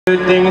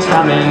Good things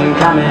coming,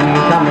 coming,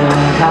 coming,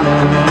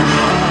 coming.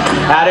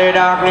 Out of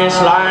darkness,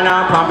 line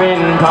up, pumping,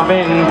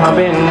 pumping,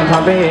 pumping,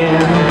 pumping.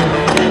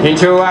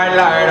 Into white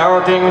light, all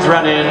things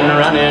running,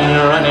 running,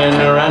 running,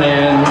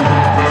 running.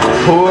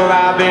 Who have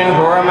I been?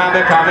 Who am I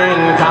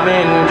becoming?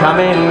 Coming,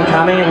 coming,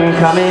 coming,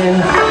 coming.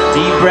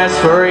 Deep breaths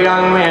for a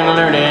young man,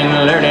 learning,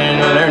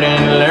 learning,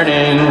 learning,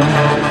 learning.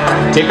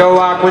 Take a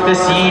walk with the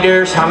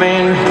cedars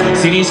humming,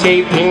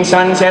 cityscape pink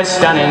sunset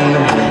stunning.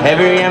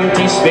 Every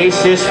empty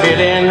space is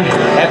filling,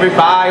 every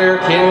fire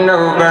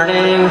kindle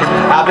burning.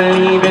 I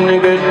believe in the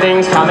good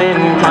things coming,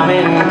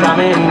 coming,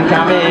 coming,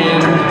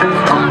 coming.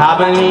 I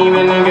believe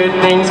in the good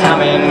things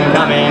coming,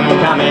 coming,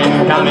 coming,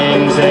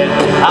 coming. Said,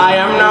 I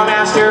am no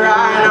master,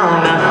 I know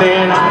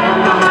nothing. I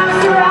am no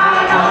master,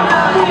 I know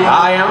nothing.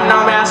 I am no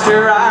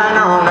master, I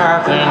know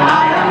nothing.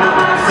 I am no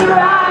master,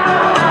 I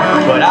know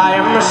nothing. But I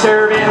am a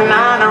servant,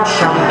 I know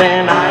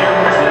something. I am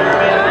a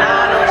servant,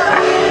 I know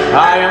something.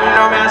 I am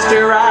no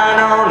master, I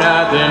know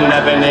nothing.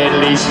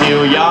 Definitely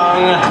still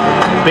young,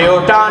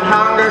 built on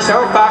hunger,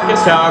 so fucking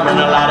stubborn.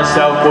 A lot of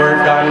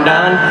self-work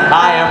undone.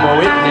 I am a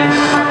witness,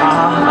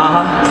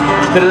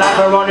 to the life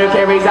of one who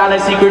carries all the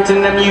secrets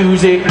in the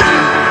music.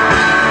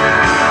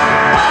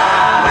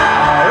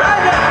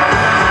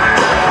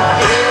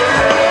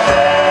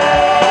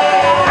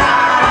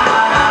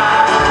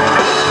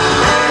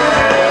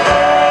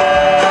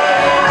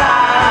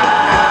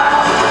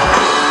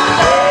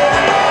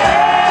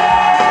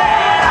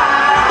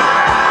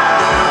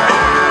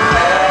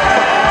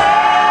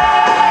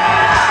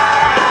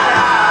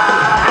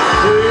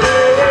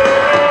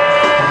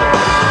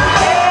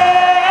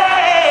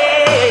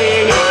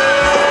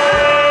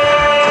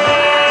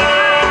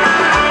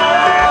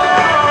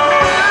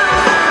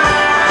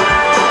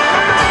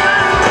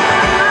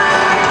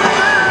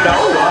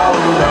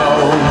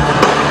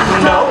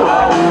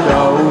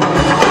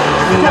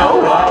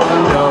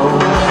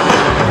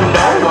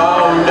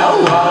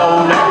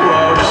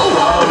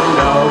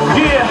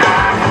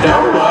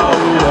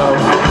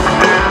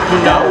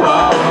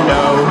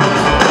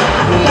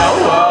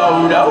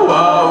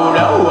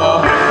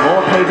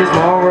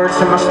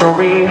 My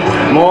story,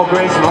 more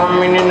grace, more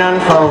meaning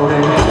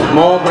unfolding.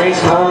 More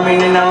grace, more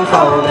meaning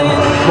unfolding.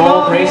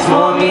 More grace,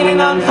 more meaning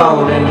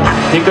unfolding.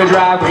 Take a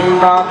drive, green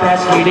bar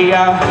past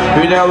Cascadia,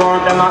 through the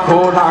warmth of my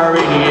cold heart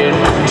radiant.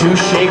 2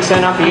 shakes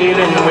and I'm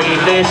feeling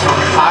weightless.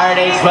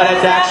 Heartaches, but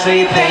it's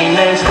actually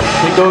painless.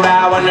 Take a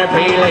ride under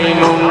pale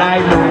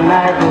moonlight,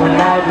 moonlight,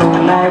 moonlight,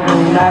 moonlight,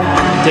 moonlight.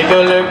 Take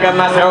a look at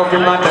myself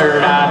in my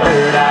third eye,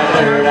 third eye,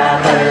 third eye,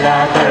 third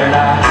eye, third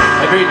eye.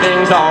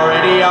 Everything's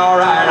already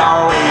alright,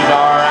 always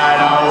alright.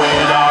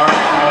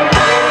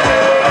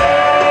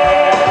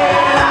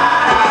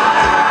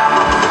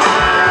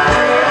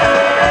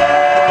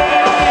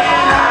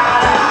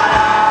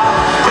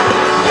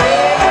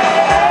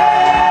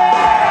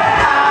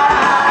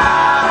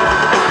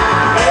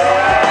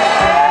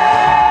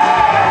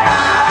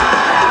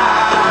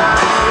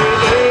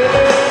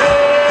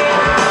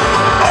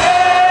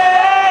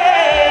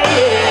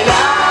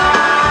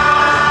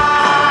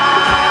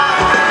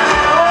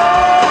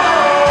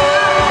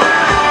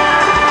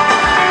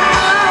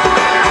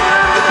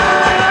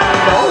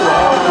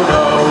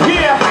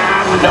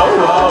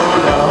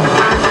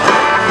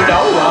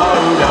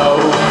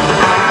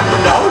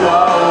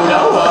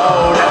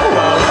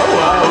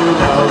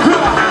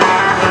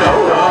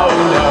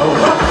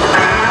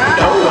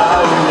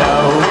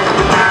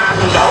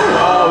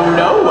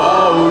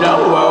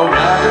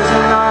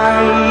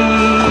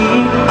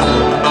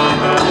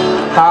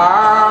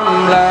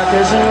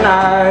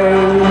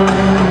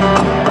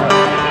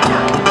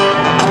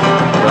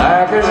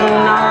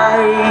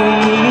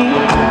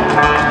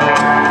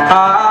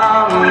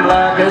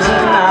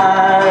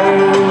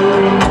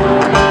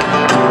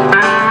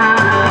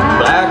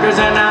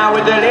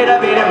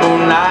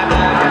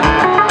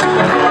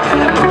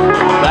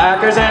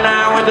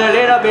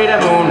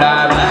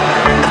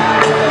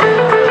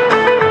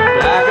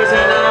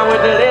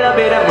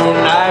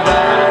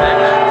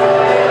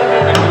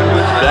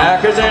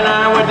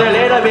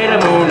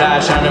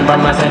 Shining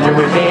from my center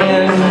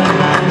within.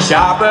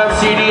 Sharp,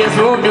 obsidian,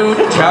 voodoo,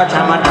 the touch.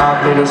 I'm a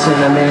dark little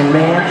cinnamon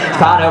man.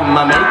 Part of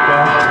my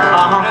makeup.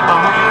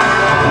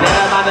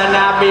 Never mind the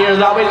night fears,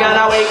 always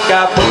gonna wake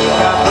up,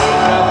 wake up,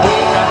 wake up,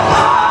 wake up.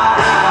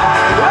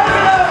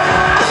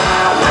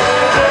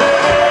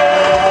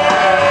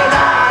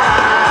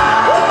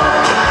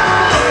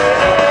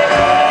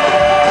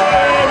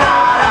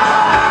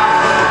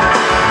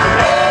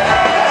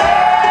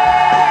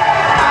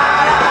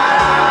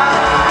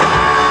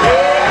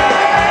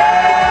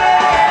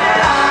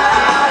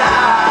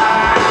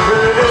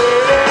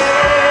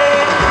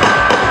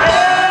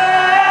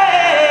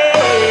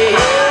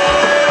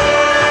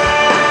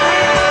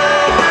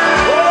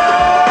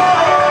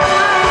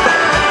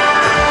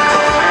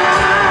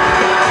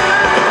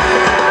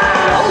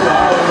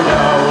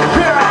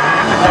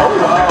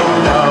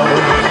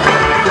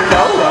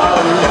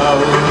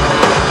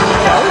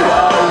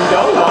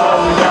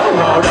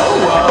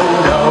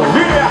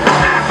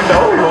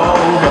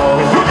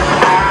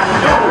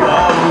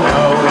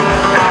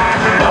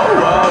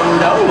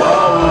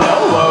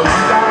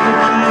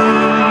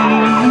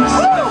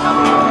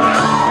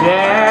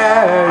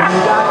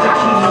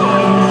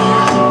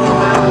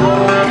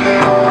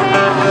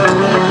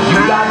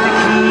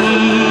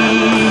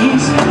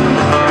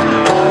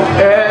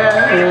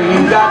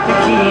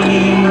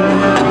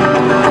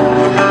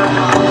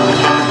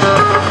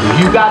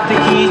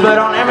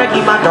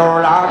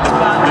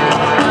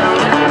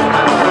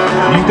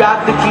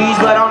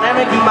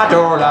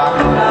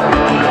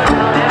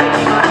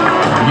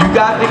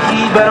 got the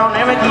keys, but I'll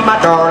never keep my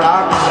door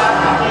locked.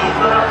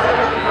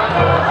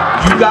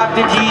 You got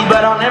the keys,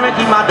 but I'll never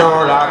keep my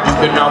door locked.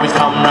 You can always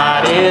come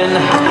right in.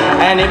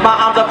 And if my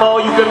arms are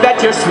full, you can bet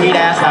your sweet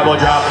ass I will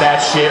drop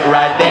that shit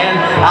right then.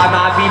 I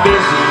might be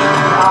busy,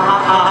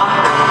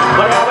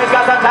 but I always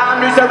got some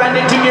time to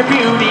surrender to your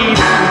beauty.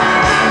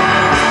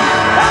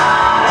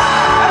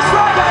 That's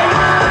right,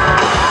 baby.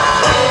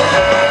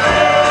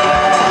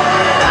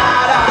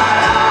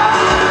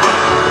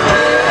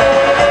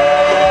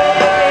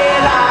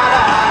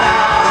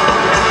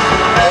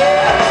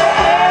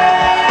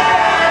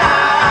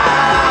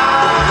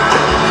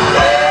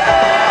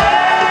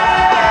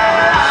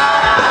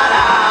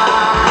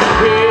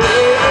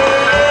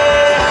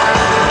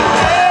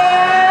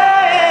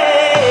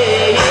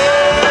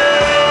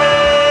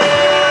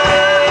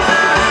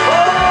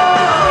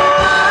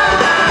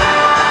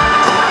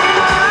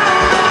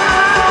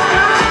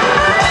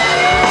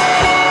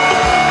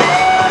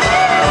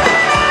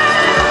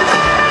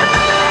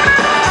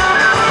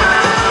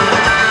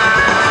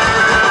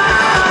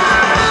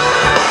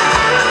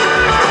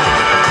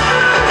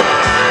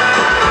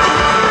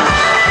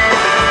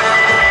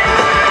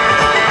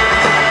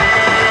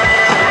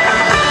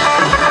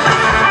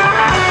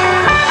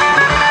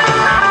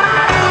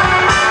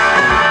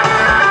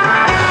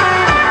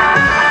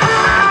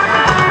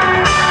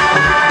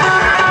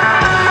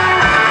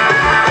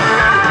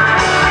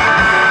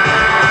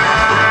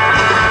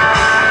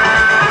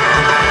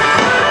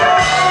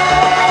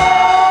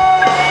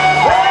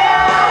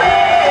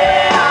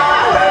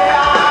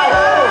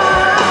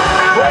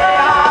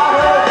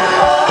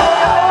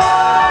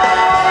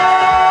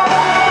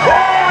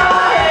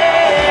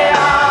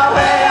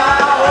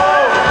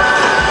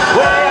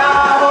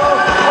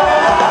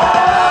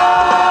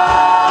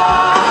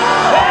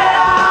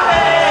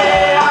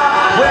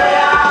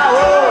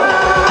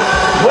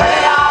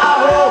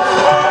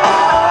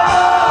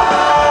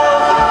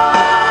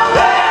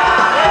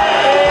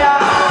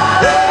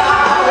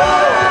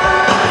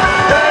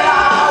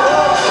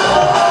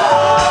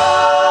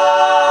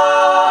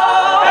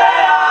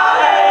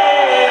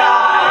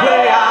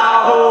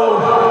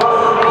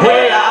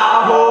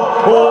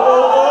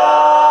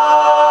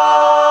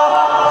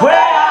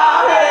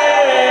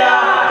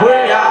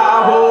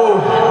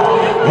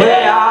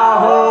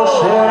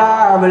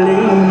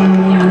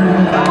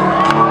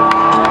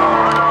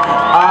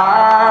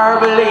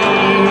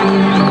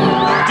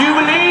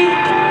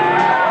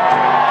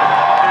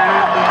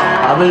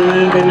 I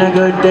believe in the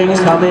good things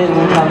coming.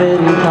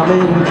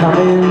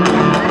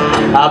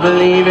 I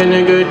believe in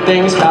the good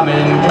things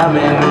coming.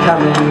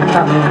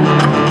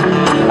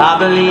 I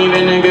believe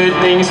in the good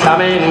things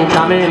coming.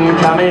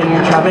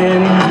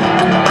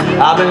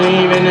 I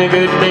believe in the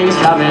good things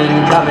coming.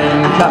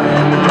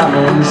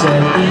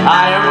 Said,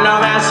 I am no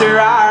master,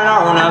 I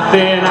know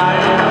nothing.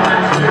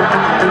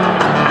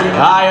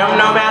 I am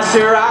no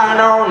master, I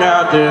know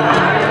nothing.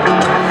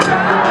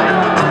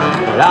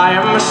 I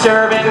am a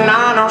servant,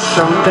 I know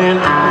something.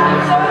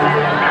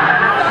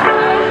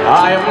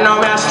 I am no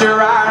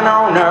master, I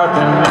know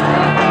nothing.